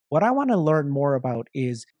What I want to learn more about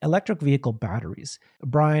is electric vehicle batteries.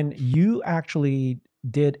 Brian, you actually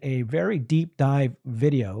did a very deep dive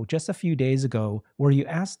video just a few days ago where you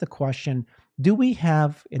asked the question, do we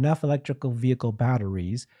have enough electrical vehicle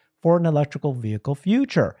batteries for an electrical vehicle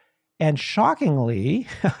future? And shockingly,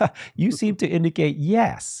 you seem to indicate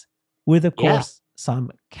yes, with, of Yeah. course,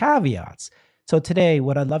 some caveats. So today,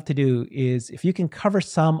 what I'd love to do is if you can cover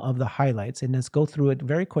some of the highlights and let's go through it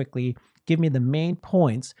very quickly, give me the main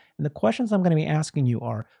points. And the questions I'm going to be asking you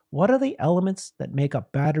are, what are the elements that make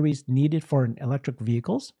up batteries needed for an electric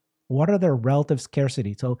vehicles? What are their relative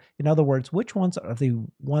scarcity? So, in other words, which ones are the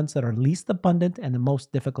ones that are least abundant and the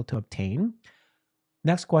most difficult to obtain?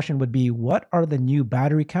 Next question would be, what are the new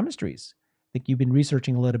battery chemistries? I think you've been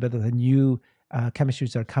researching a little bit of the new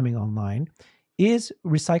chemistries that are coming online. Is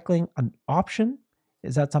recycling an option?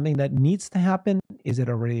 Is that something that needs to happen? Is it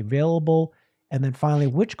already available? And then finally,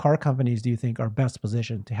 which car companies do you think are best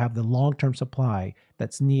positioned to have the long-term supply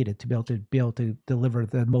that's needed to be able to deliver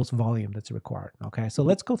the most volume that's required? Okay, so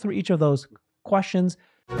let's go through each of those questions.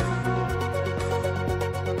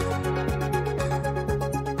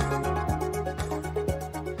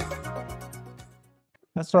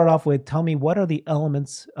 Let's start off with tell me what are the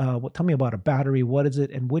elements, tell me about a battery, what is it,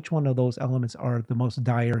 and which one of those elements are the most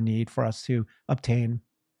dire need for us to obtain,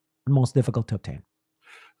 most difficult to obtain?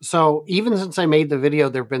 So even since I made the video,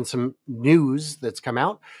 there have been some news that's come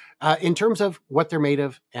out in terms of what they're made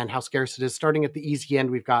of and how scarce it is. Starting at the easy end,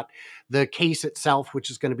 we've got the case itself, which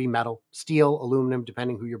is going to be metal, steel, aluminum,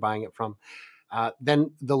 depending who you're buying it from.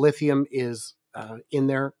 Then the lithium is in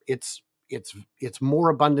there. It's more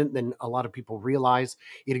abundant than a lot of people realize.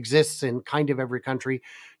 It exists in kind of every country.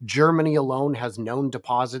 Germany alone has known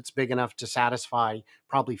deposits big enough to satisfy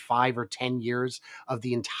probably 5 or 10 years of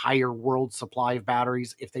the entire world supply of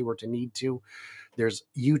batteries if they were to need to. There's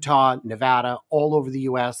Utah, Nevada, all over the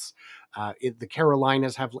U.S. The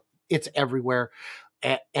Carolinas have, it's everywhere.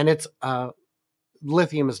 And it's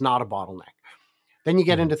lithium is not a bottleneck. Then you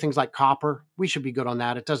get into things like copper. We should be good on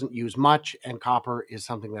that. It doesn't use much, and copper is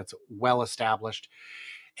something that's well established.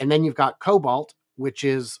 And then you've got cobalt, which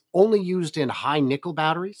is only used in high nickel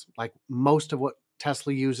batteries, like most of what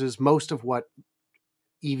Tesla uses, most of what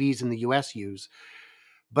EVs in the US use.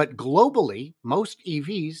 But globally, most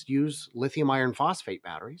EVs use lithium iron phosphate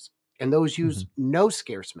batteries, and those use no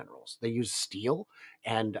scarce minerals. They use steel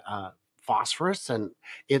and phosphorus, and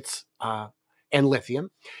and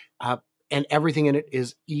lithium. And everything in it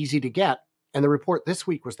is easy to get. And the report this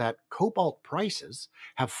week was that cobalt prices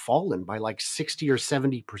have fallen by like 60 or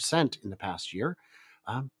 70% in the past year.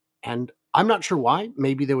 And I'm not sure why.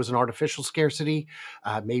 Maybe there was an artificial scarcity.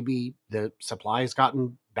 Maybe the supply has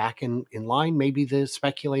gotten back in line. Maybe the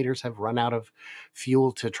speculators have run out of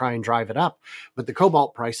fuel to try and drive it up. But the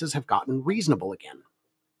cobalt prices have gotten reasonable again.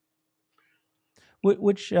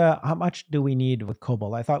 How much do we need with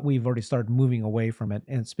cobalt? I thought we've already started moving away from it,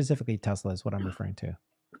 and specifically Tesla is what I'm referring to.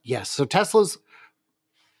 Yes. So Tesla's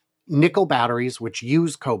nickel batteries, which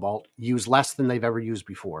use cobalt, use less than they've ever used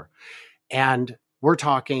before. And we're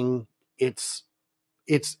talking it's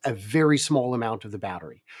a very small amount of the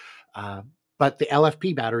battery. But the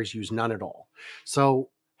LFP batteries use none at all.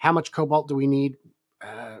 So how much cobalt do we need?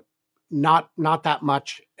 Not that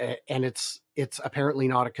much, and it's apparently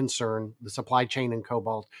not a concern. The supply chain in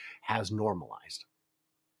cobalt has normalized.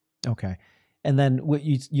 Okay. And then what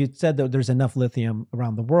you said that there's enough lithium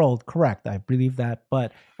around the world. Correct. I believe that.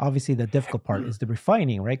 But obviously the difficult part is the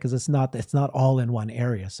refining, right? Because it's not all in one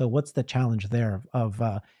area. So what's the challenge there of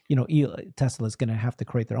Tesla is going to have to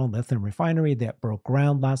create their own lithium refinery that broke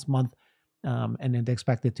ground last month. And then they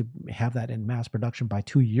expected to have that in mass production by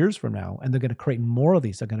 2 years from now. And they're going to create more of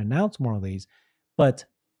these. They're going to announce more of these. But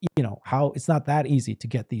how it's not that easy to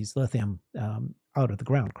get these lithium out of the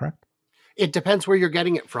ground, correct? It depends where you're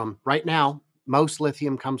getting it from. Right now, most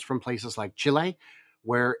lithium comes from places like Chile,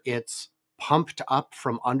 where it's pumped up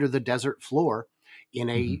from under the desert floor in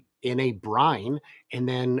a brine and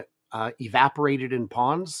then evaporated in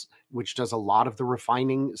ponds, which does a lot of the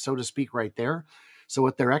refining, so to speak, right there. So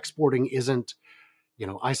what they're exporting isn't,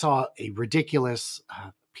 I saw a ridiculous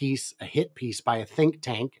a hit piece by a think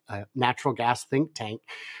tank, a natural gas think tank,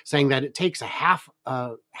 saying that it takes a half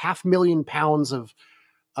million pounds of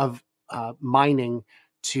mining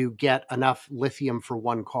to get enough lithium for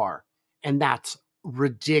one car. And that's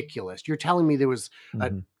ridiculous. You're telling me there was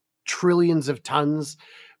trillions of tons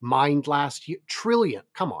mined last year? Trillion.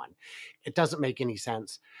 Come on. It doesn't make any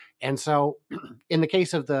sense. And so in the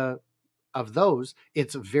case of those,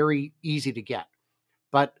 it's very easy to get.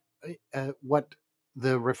 But what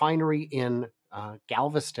the refinery in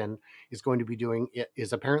Galveston is going to be doing it,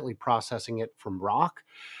 is apparently processing it from rock,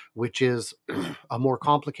 which is a more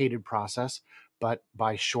complicated process. But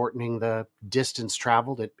by shortening the distance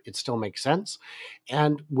traveled, it still makes sense.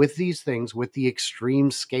 And with these things, with the extreme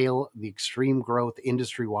scale, the extreme growth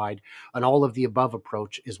industry wide, an all of the above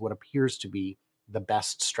approach is what appears to be the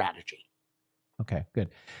best strategy. Okay, good.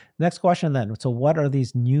 Next question then. So, what are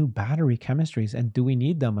these new battery chemistries and do we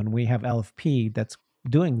need them? And we have LFP that's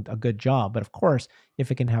doing a good job. But of course, if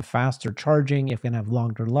it can have faster charging, if it can have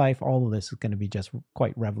longer life, all of this is going to be just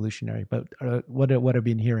quite revolutionary. But what I've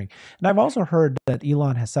been hearing. And I've also heard that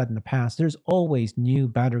Elon has said in the past, there's always new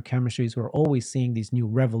battery chemistries. We're always seeing these new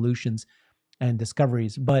revolutions and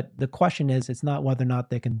discoveries. But the question is, it's not whether or not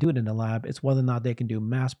they can do it in the lab, it's whether or not they can do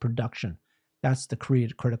mass production. That's the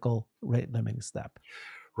critical rate limiting step.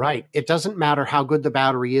 Right. It doesn't matter how good the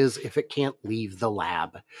battery is if it can't leave the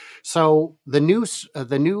lab. So the new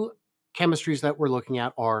chemistries that we're looking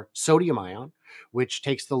at are sodium ion, which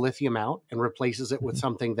takes the lithium out and replaces it with Mhm.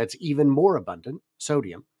 something that's even more abundant,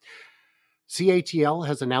 sodium. CATL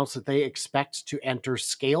has announced that they expect to enter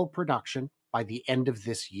scale production by the end of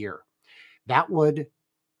this year. That would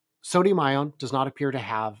Sodium ion does not appear to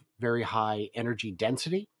have very high energy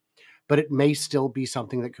density, but it may still be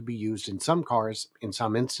something that could be used in some cars in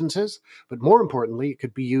some instances. But more importantly, it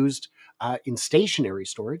could be used in stationary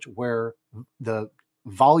storage where the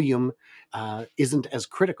volume isn't as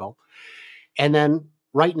critical. And then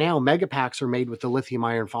right now, megapacks are made with the lithium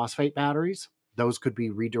iron phosphate batteries. Those could be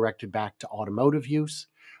redirected back to automotive use,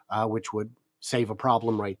 which would save a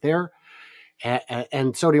problem right there.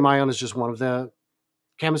 And sodium ion is just one of the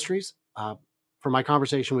chemistries. From my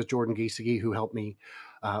conversation with Jordan Giesecke, who helped me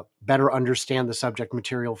better understand the subject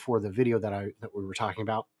material for the video that we were talking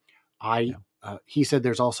about, I Yeah. he said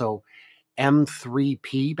there's also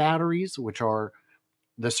M3P batteries, which are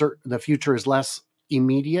the future is less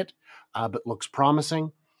immediate, but looks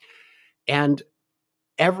promising. And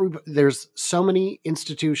there's so many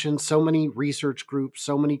institutions, so many research groups,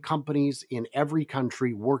 so many companies in every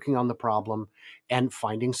country working on the problem and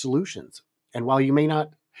finding solutions. And while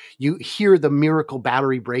you hear the miracle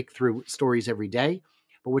battery breakthrough stories every day,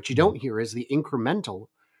 but what you Mhm. don't hear is the incremental,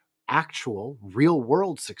 actual, real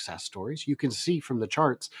world success stories. You can see from the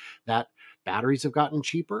charts that batteries have gotten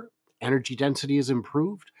cheaper, energy density has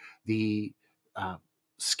improved, the uh,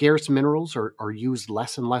 scarce minerals are used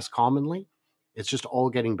less and less commonly. It's just all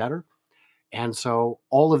getting better. And so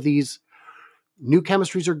all of these new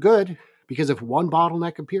chemistries are good because if one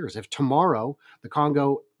bottleneck appears, if tomorrow the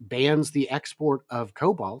Congo bans the export of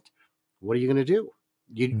cobalt, what are you going to do?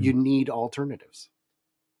 You Mm. need alternatives.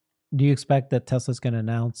 Do you expect that Tesla's going to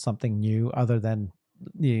announce something new other than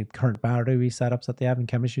the current battery setups that they have and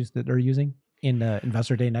chemistries that they're using in the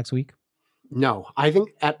Investor Day next week? No, I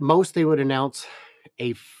think at most they would announce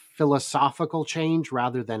a philosophical change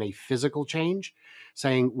rather than a physical change,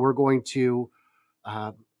 saying we're going to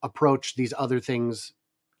uh, approach these other things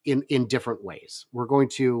in different ways. We're going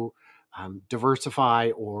to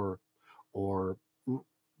diversify or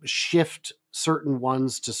shift certain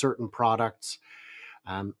ones to certain products,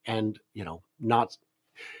 and not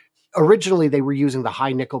originally they were using the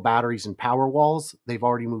high nickel batteries and power walls. They've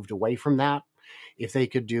already moved away from that. If they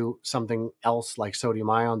could do something else like sodium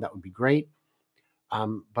ion, that would be great.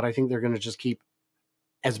 But I think they're going to just keep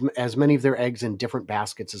as many of their eggs in different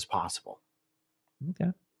baskets as possible.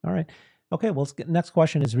 Okay. All right. Okay. Well, next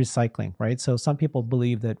question is recycling, right? So some people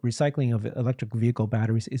believe that recycling of electric vehicle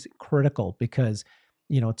batteries is critical because,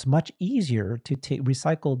 it's much easier to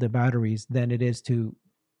recycle the batteries than it is to,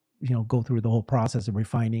 go through the whole process of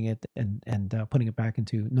refining it and putting it back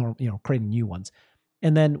into creating new ones.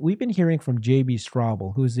 And then we've been hearing from JB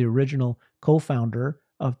Straubel, who's the original co-founder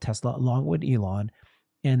of Tesla, along with Elon,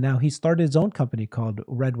 and now he started his own company called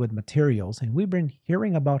Redwood Materials. And we've been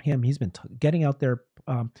hearing about him. He's been getting out there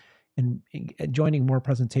and joining more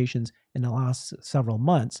presentations in the last several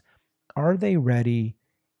months. Are they ready?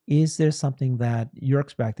 Is there something that you're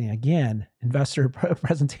expecting? Again, investor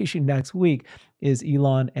presentation next week. Is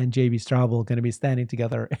Elon and JB Straubel going to be standing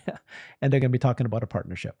together and they're going to be talking about a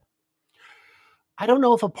partnership? I don't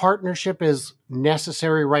know if a partnership is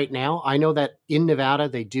necessary right now. I know that in Nevada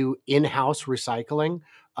they do in-house recycling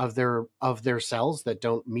of their cells that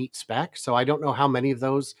don't meet spec. So I don't know how many of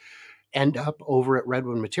those end up over at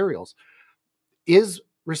Redwood Materials. Is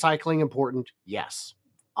recycling important? Yes.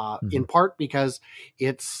 Mhm. In part because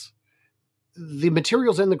it's the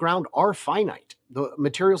materials in the ground are finite. The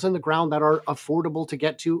materials in the ground that are affordable to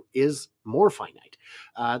get to is more finite.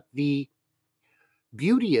 The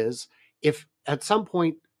beauty is if at some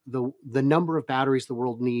point the number of batteries the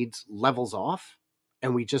world needs levels off,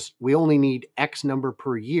 and we only need X number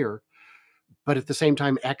per year, but at the same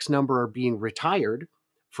time, X number are being retired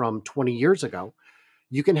from 20 years ago,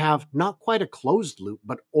 you can have not quite a closed loop,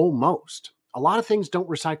 but almost. A lot of things don't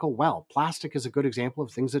recycle well. Plastic is a good example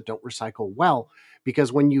of things that don't recycle well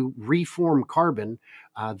because when you reform carbon,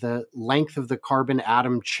 the length of the carbon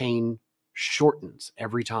atom chain shortens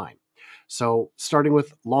every time. So starting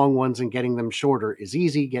with long ones and getting them shorter is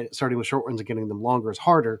easy. Starting with short ones and getting them longer is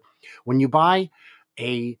harder. When you buy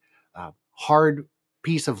a hard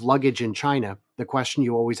piece of luggage in China, the question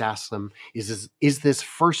you always ask them is this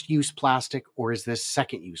first use plastic or is this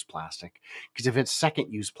second use plastic? Because if it's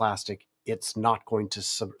second use plastic, it's not going to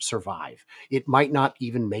survive. It might not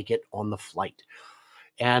even make it on the flight.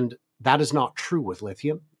 And that is not true with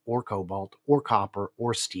lithium or cobalt or copper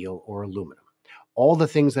or steel or aluminum. All the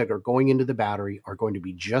things that are going into the battery are going to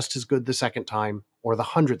be just as good the second time or the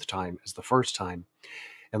 100th time as the first time.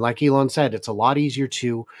 And like Elon said, it's a lot easier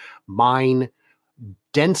to mine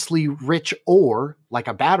densely rich ore like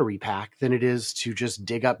a battery pack than it is to just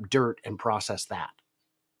dig up dirt and process that.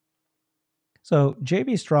 So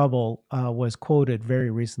JB Straubel was quoted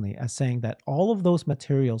very recently as saying that all of those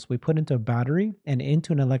materials we put into a battery and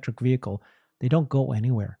into an electric vehicle, they don't go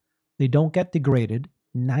anywhere. They don't get degraded.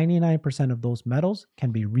 99% of those metals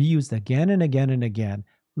can be reused again and again and again,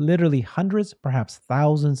 literally hundreds, perhaps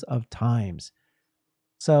thousands of times.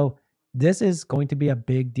 So this is going to be a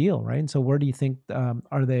big deal, right? And so where do you think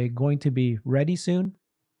are they going to be ready soon?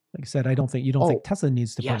 Like I said, I don't think you don't think Oh, Tesla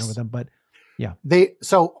needs to partner with yes. them, but yeah.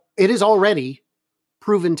 So it is already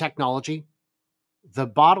proven technology. The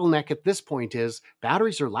bottleneck at this point is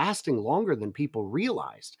batteries are lasting longer than people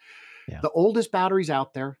realized. Yeah. The oldest batteries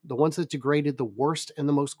out there, the ones that degraded the worst and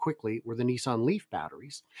the most quickly, were the Nissan Leaf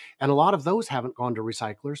batteries. And a lot of those haven't gone to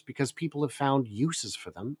recyclers because people have found uses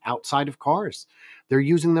for them outside of cars. They're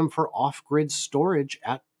using them for off-grid storage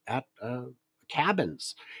at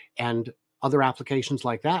cabins and other applications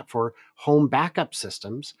like that for home backup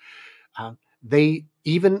systems. They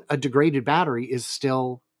even a degraded battery is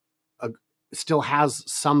still has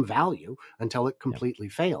some value until it Yeah. completely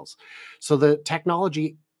fails. So the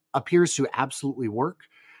technology appears to absolutely work.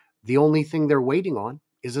 The only thing they're waiting on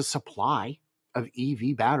is a supply of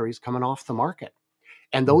EV batteries coming off the market.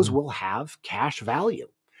 And those Mhm. will have cash value,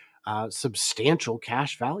 substantial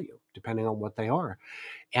cash value, depending on what they are.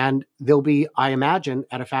 And they'll be, I imagine,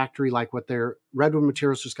 at a factory like what their Redwood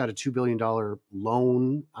Materials just got a $2 billion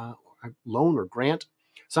loan or grant,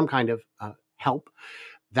 some kind of help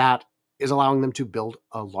that is allowing them to build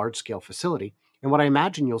a large scale facility. And what I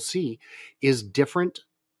imagine you'll see is different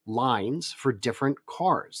lines for different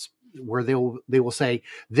cars where they will say,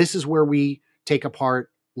 this is where we take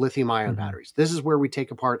apart lithium ion Mhm. batteries. This is where we take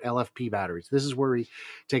apart LFP batteries. This is where we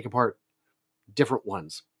take apart different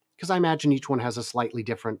ones. Because I imagine each one has a slightly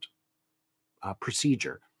different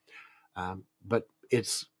procedure. But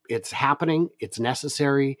it's happening. It's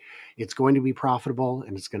necessary. It's going to be profitable,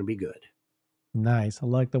 and it's going to be good. Nice. I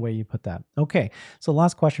like the way you put that. Okay. So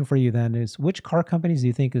last question for you then is which car companies do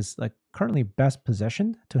you think is like currently best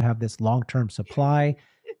positioned to have this long-term supply?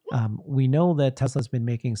 We know that Tesla's been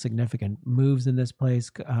making significant moves in this place,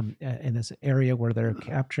 in this area where they're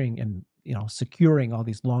capturing and securing all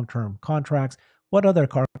these long-term contracts. What other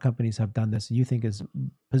car companies have done this? You think is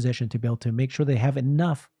positioned to be able to make sure they have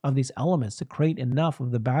enough of these elements to create enough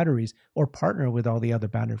of the batteries, or partner with all the other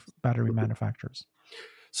battery manufacturers?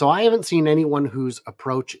 So I haven't seen anyone whose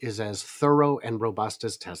approach is as thorough and robust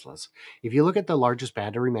as Tesla's. If you look at the largest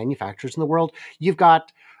battery manufacturers in the world, you've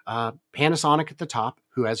got Panasonic at the top,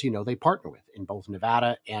 who, as you know, they partner with in both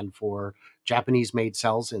Nevada and for Japanese-made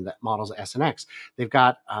cells in the models S and X. They've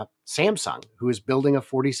got Samsung, who is building a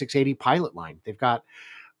 4680 pilot line. They've got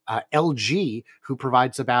LG, who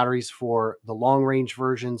provides the batteries for the long-range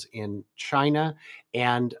versions in China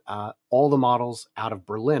and all the models out of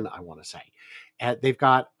Berlin, I want to say. They've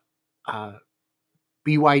got uh,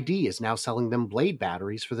 BYD is now selling them blade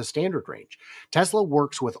batteries for the standard range. Tesla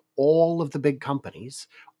works with all of the big companies,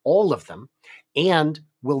 all of them, and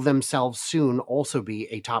will themselves soon also be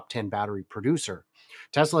a top 10 battery producer.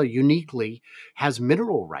 Tesla uniquely has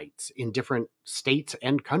mineral rights in different states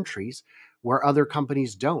and countries where other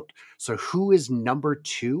companies don't. So, who is number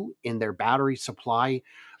two in their battery supply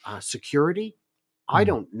security? I Mm,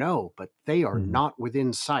 don't know, but they are mhm. not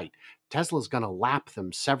within sight. Tesla's going to lap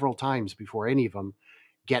them several times before any of them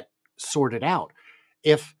get sorted out.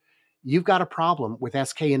 If you've got a problem with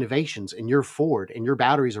SK Innovations and you're Ford and your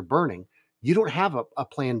batteries are burning, you don't have a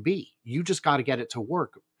plan B. You just got to get it to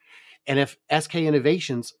work. And if SK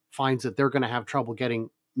Innovations finds that they're going to have trouble getting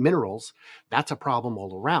minerals, that's a problem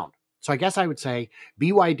all around. So I guess I would say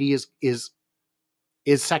BYD is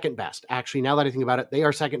is second best. Actually, now that I think about it, they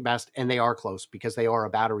are second best, and they are close because they are a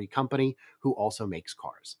battery company who also makes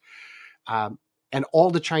cars. Um, and all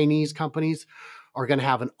the Chinese companies are going to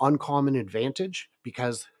have an uncommon advantage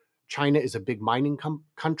because China is a big mining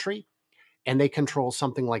country, and they control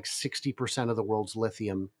something like 60% of the world's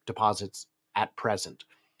lithium deposits at present.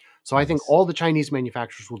 So I think Nice. all the Chinese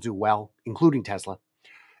manufacturers will do well, including Tesla.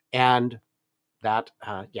 And that,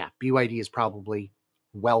 yeah, BYD is probably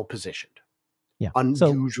well positioned, Yeah. So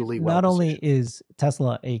unusually well not only positioned. is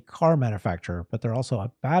Tesla a car manufacturer, but they're also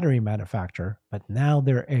a battery manufacturer. But now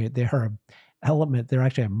they're a element. They're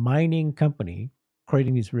actually a mining company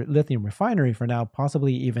creating these lithium refinery for now,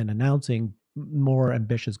 possibly even announcing more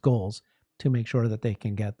ambitious goals to make sure that they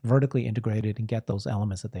can get vertically integrated and get those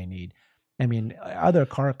elements that they need. I mean, other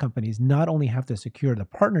car companies not only have to secure the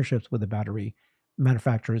partnerships with the battery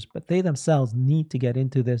manufacturers, but they themselves need to get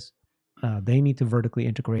into this. They need to vertically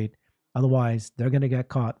integrate. Otherwise, they're going to get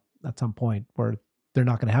caught at some point where they're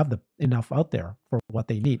not going to have the enough out there for what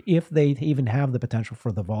they need, if they even have the potential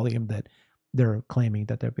for the volume that they're claiming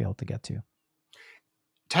that they'll be able to get to.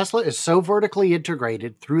 Tesla is so vertically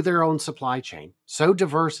integrated through their own supply chain, so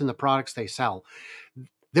diverse in the products they sell.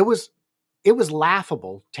 There was it was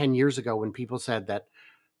laughable 10 years ago when people said that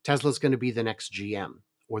Tesla's going to be the next GM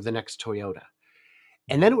or the next Toyota.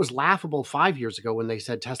 And then it was laughable 5 years ago when they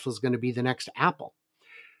said Tesla's going to be the next Apple.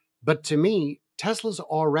 But to me, Tesla's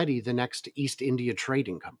already the next East India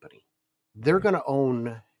Trading Company. They're Right. going to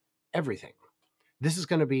own everything. This is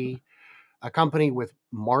going to be a company with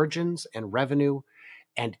margins and revenue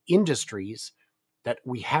and industries that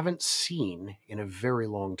we haven't seen in a very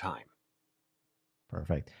long time.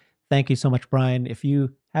 Perfect. Thank you so much, Brian. If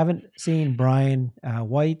you haven't seen Brian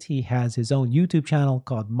White, he has his own YouTube channel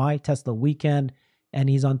called My Tesla Weekend, and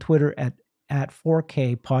he's on Twitter at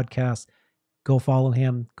 4K Podcast. Go follow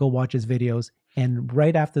him. Go watch his videos. And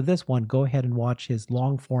right after this one, go ahead and watch his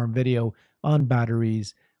long form video on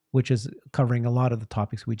batteries, which is covering a lot of the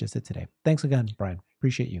topics we just did today. Thanks again, Brian.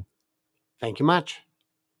 Appreciate you. Thank you much.